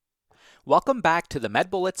Welcome back to the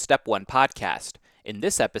MedBullets Step 1 podcast. In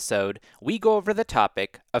this episode, we go over the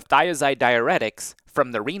topic of thiazide diuretics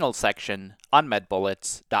from the renal section on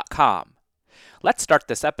medbullets.com. Let's start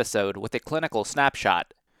this episode with a clinical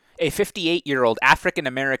snapshot. A 58-year-old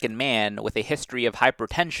African-American man with a history of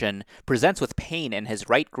hypertension presents with pain in his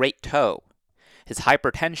right great toe. His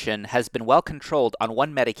hypertension has been well controlled on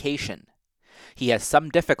one medication. He has some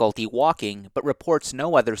difficulty walking but reports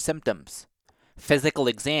no other symptoms. Physical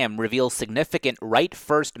exam reveals significant right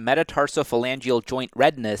first metatarsophalangeal joint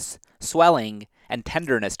redness, swelling, and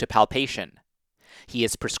tenderness to palpation. He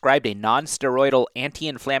is prescribed a non-steroidal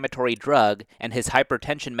anti-inflammatory drug and his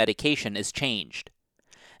hypertension medication is changed.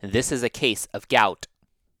 This is a case of gout.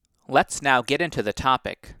 Let's now get into the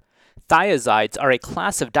topic. Thiazides are a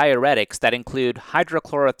class of diuretics that include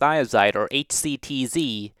hydrochlorothiazide or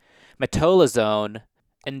HCTZ, metolazone,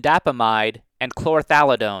 indapamide, and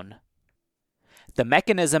chlorthalidone. The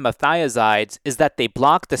mechanism of thiazides is that they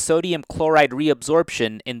block the sodium chloride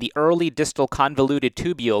reabsorption in the early distal convoluted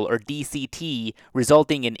tubule or DCT,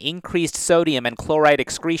 resulting in increased sodium and chloride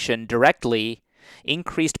excretion directly,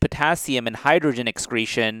 increased potassium and hydrogen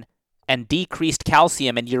excretion, and decreased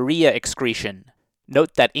calcium and urea excretion.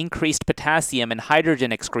 Note that increased potassium and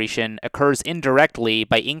hydrogen excretion occurs indirectly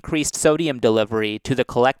by increased sodium delivery to the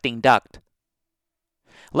collecting duct.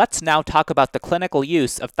 Let's now talk about the clinical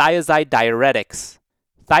use of thiazide diuretics.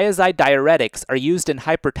 Thiazide diuretics are used in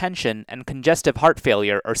hypertension and congestive heart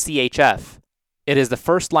failure or CHF. It is the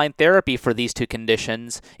first-line therapy for these two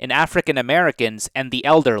conditions in African Americans and the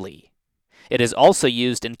elderly. It is also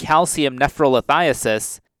used in calcium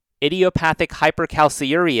nephrolithiasis, idiopathic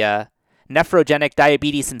hypercalciuria, nephrogenic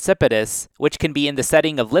diabetes insipidus, which can be in the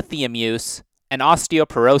setting of lithium use, and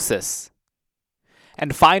osteoporosis.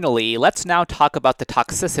 And finally, let's now talk about the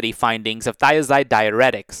toxicity findings of thiazide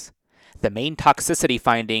diuretics. The main toxicity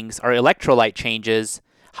findings are electrolyte changes,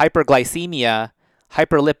 hyperglycemia,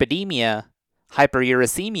 hyperlipidemia,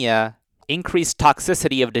 hyperuricemia, increased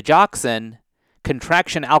toxicity of digoxin,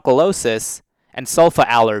 contraction alkalosis, and sulfa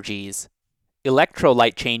allergies.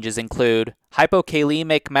 Electrolyte changes include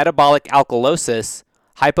hypokalemic metabolic alkalosis,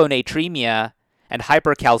 hyponatremia, and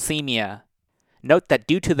hypercalcemia. Note that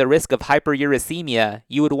due to the risk of hyperuricemia,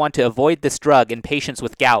 you would want to avoid this drug in patients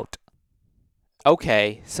with gout.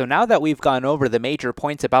 Okay, so now that we've gone over the major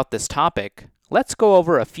points about this topic, let's go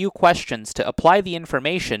over a few questions to apply the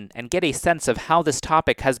information and get a sense of how this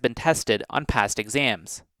topic has been tested on past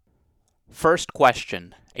exams. First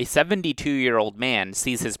question. A 72-year-old man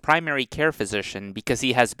sees his primary care physician because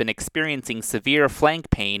he has been experiencing severe flank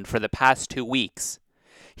pain for the past 2 weeks.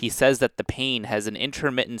 He says that the pain has an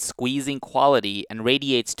intermittent squeezing quality and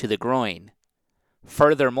radiates to the groin.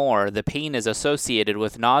 Furthermore, the pain is associated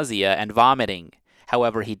with nausea and vomiting.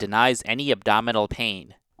 However, he denies any abdominal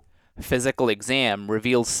pain. Physical exam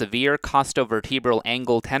reveals severe costovertebral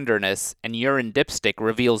angle tenderness, and urine dipstick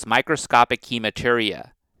reveals microscopic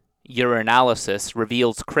hematuria. Urinalysis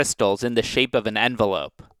reveals crystals in the shape of an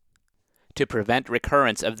envelope. To prevent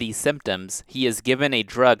recurrence of these symptoms, he is given a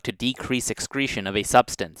drug to decrease excretion of a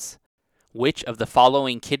substance. Which of the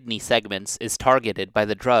following kidney segments is targeted by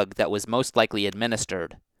the drug that was most likely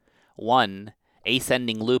administered? 1.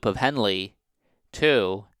 Ascending loop of Henle.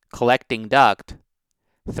 2. Collecting duct.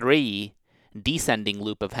 3. Descending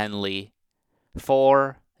loop of Henle.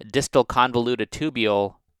 4. Distal convoluted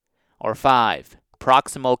tubule. Or 5.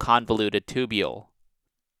 Proximal convoluted tubule.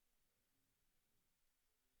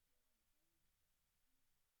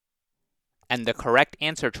 And the correct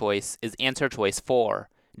answer choice is answer choice 4,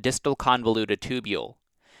 distal convoluted tubule.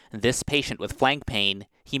 This patient with flank pain,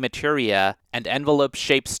 hematuria, and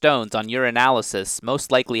envelope-shaped stones on urinalysis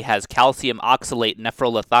most likely has calcium oxalate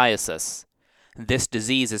nephrolithiasis. This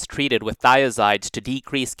disease is treated with thiazides to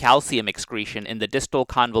decrease calcium excretion in the distal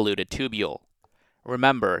convoluted tubule.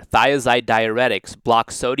 Remember, thiazide diuretics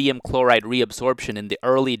block sodium chloride reabsorption in the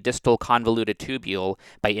early distal convoluted tubule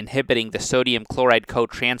by inhibiting the sodium chloride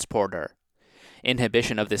cotransporter.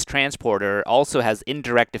 Inhibition of this transporter also has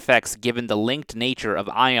indirect effects given the linked nature of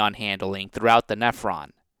ion handling throughout the nephron.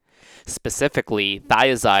 Specifically,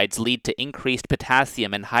 thiazides lead to increased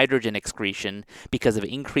potassium and hydrogen excretion because of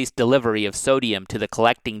increased delivery of sodium to the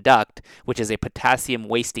collecting duct, which is a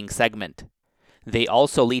potassium-wasting segment. They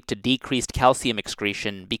also lead to decreased calcium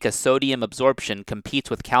excretion because sodium absorption competes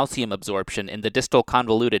with calcium absorption in the distal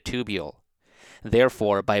convoluted tubule.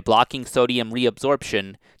 Therefore, by blocking sodium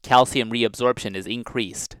reabsorption, calcium reabsorption is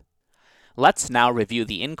increased. Let's now review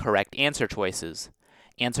the incorrect answer choices.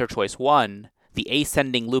 Answer choice 1, the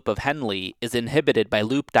ascending loop of Henle, is inhibited by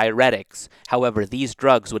loop diuretics. However, these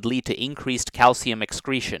drugs would lead to increased calcium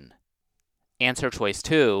excretion. Answer choice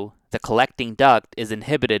 2, the collecting duct is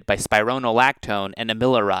inhibited by spironolactone and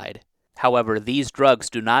amiloride. However, these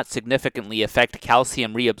drugs do not significantly affect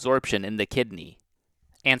calcium reabsorption in the kidney.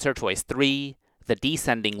 Answer choice 3, the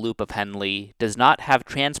descending loop of Henle does not have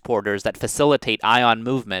transporters that facilitate ion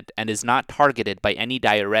movement and is not targeted by any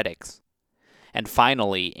diuretics. And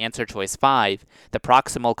finally, answer choice 5, the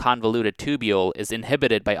proximal convoluted tubule is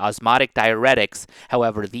inhibited by osmotic diuretics,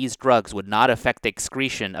 however these drugs would not affect the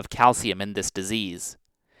excretion of calcium in this disease.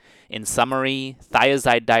 In summary,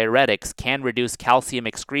 thiazide diuretics can reduce calcium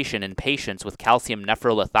excretion in patients with calcium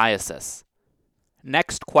nephrolithiasis.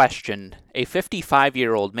 Next question. A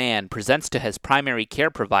 55-year-old man presents to his primary care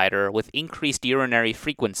provider with increased urinary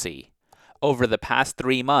frequency. Over the past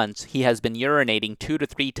 3 months, he has been urinating 2 to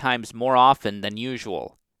 3 times more often than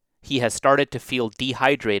usual. He has started to feel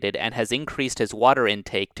dehydrated and has increased his water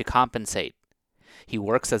intake to compensate. He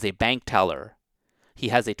works as a bank teller. He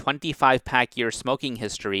has a 25-pack-year smoking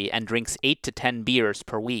history and drinks 8 to 10 beers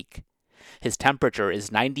per week. His temperature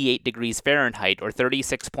is 98 degrees Fahrenheit or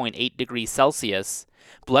 36.8 degrees Celsius.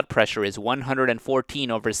 Blood pressure is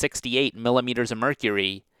 114/68 millimeters of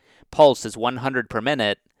mercury. Pulse is 100 per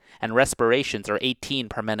minute. And respirations are 18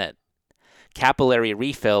 per minute. Capillary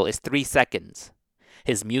refill is 3 seconds.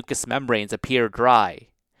 His mucous membranes appear dry.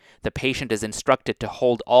 The patient is instructed to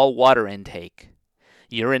hold all water intake.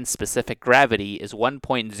 Urine-specific gravity is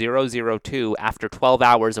 1.002 after 12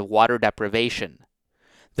 hours of water deprivation.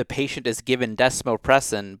 The patient is given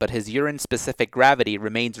desmopressin, but his urine-specific gravity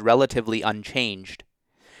remains relatively unchanged.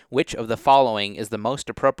 Which of the following is the most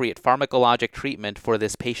appropriate pharmacologic treatment for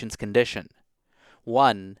this patient's condition?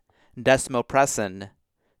 1. Desmopressin.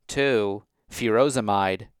 2.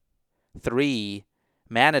 Furosemide. 3.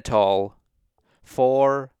 Mannitol.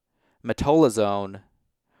 4. Metolazone.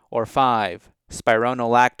 Or 5.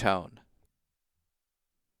 Spironolactone.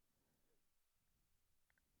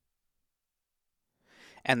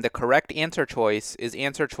 And the correct answer choice is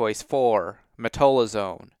answer choice 4,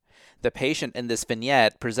 metolazone. The patient in this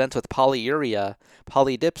vignette presents with polyuria,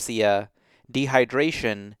 polydipsia,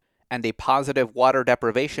 dehydration, and a positive water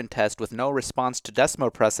deprivation test with no response to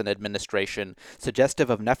desmopressin administration, suggestive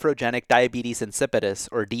of nephrogenic diabetes insipidus,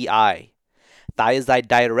 or DI. Thiazide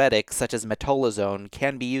diuretics, such as metolazone,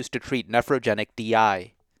 can be used to treat nephrogenic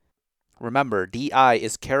DI. Remember, DI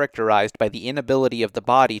is characterized by the inability of the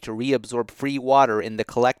body to reabsorb free water in the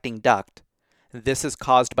collecting duct. This is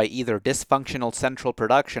caused by either dysfunctional central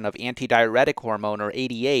production of antidiuretic hormone, or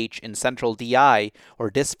ADH, in central DI, or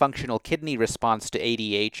dysfunctional kidney response to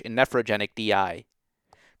ADH in nephrogenic DI.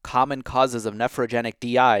 Common causes of nephrogenic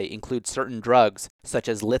DI include certain drugs, such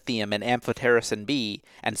as lithium and amphotericin B,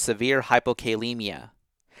 and severe hypokalemia.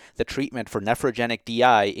 The treatment for nephrogenic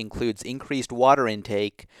DI includes increased water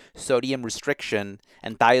intake, sodium restriction,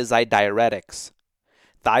 and thiazide diuretics.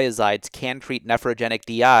 Thiazides can treat nephrogenic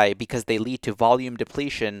DI because they lead to volume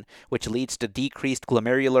depletion, which leads to decreased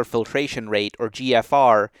glomerular filtration rate, or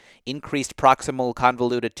GFR, increased proximal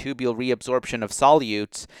convoluted tubule reabsorption of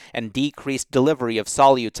solutes, and decreased delivery of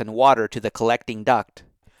solutes and water to the collecting duct.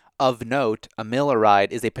 Of note,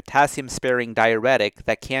 amiloride is a potassium-sparing diuretic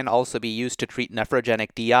that can also be used to treat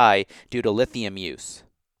nephrogenic DI due to lithium use.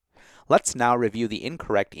 Let's now review the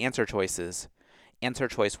incorrect answer choices. Answer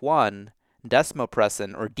choice 1,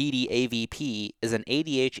 desmopressin, or DDAVP, is an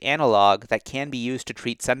ADH analog that can be used to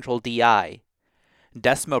treat central DI.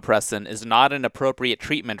 Desmopressin is not an appropriate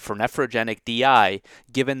treatment for nephrogenic DI,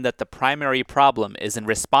 given that the primary problem is in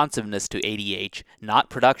responsiveness to ADH, not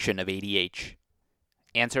production of ADH.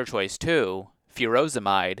 Answer choice 2,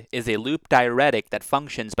 furosemide, is a loop diuretic that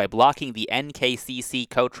functions by blocking the NKCC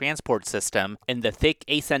cotransport system in the thick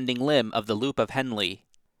ascending limb of the loop of Henle.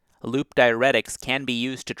 Loop diuretics can be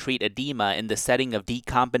used to treat edema in the setting of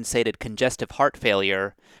decompensated congestive heart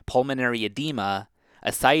failure, pulmonary edema,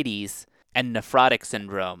 ascites, and nephrotic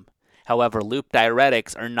syndrome. However, loop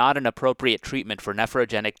diuretics are not an appropriate treatment for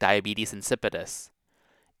nephrogenic diabetes insipidus.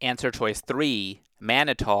 Answer choice 3,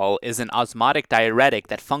 mannitol, is an osmotic diuretic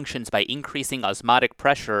that functions by increasing osmotic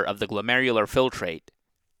pressure of the glomerular filtrate.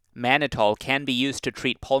 Mannitol can be used to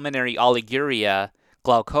treat pulmonary oliguria,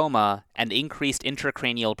 glaucoma, and increased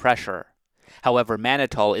intracranial pressure. However,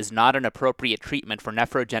 mannitol is not an appropriate treatment for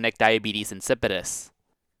nephrogenic diabetes insipidus.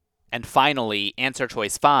 And finally, answer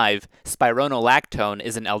choice 5, spironolactone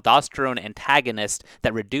is an aldosterone antagonist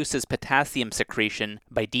that reduces potassium secretion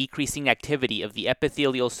by decreasing activity of the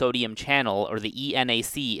epithelial sodium channel, or the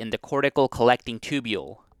ENAC, in the cortical collecting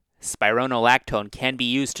tubule. Spironolactone can be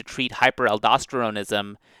used to treat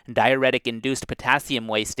hyperaldosteronism, diuretic-induced potassium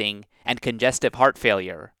wasting, and congestive heart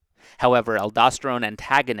failure. However, aldosterone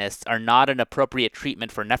antagonists are not an appropriate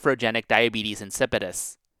treatment for nephrogenic diabetes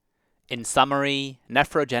insipidus. In summary,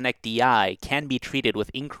 nephrogenic DI can be treated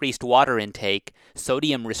with increased water intake,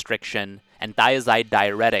 sodium restriction, and thiazide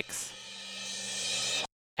diuretics.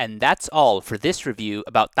 And that's all for this review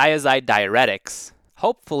about thiazide diuretics.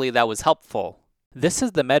 Hopefully that was helpful. This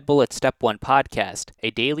is the MedBullets Step 1 podcast,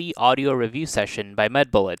 a daily audio review session by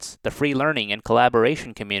MedBullets, the free learning and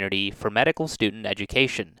collaboration community for medical student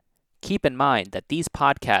education. Keep in mind that these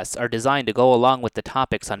podcasts are designed to go along with the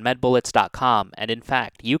topics on medbullets.com, and in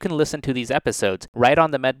fact, you can listen to these episodes right on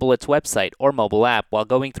the MedBullets website or mobile app while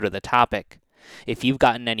going through the topic. If you've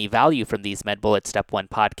gotten any value from these MedBullets Step 1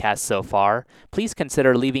 podcasts so far, please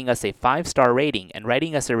consider leaving us a 5-star rating and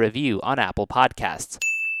writing us a review on Apple Podcasts.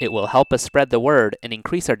 It will help us spread the word and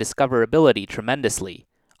increase our discoverability tremendously.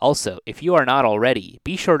 Also, if you are not already,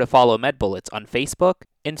 be sure to follow MedBullets on Facebook,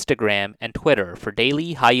 Instagram, and Twitter for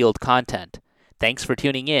daily high-yield content. Thanks for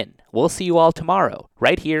tuning in. We'll see you all tomorrow,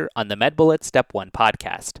 right here on the MedBullets Step 1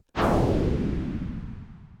 podcast.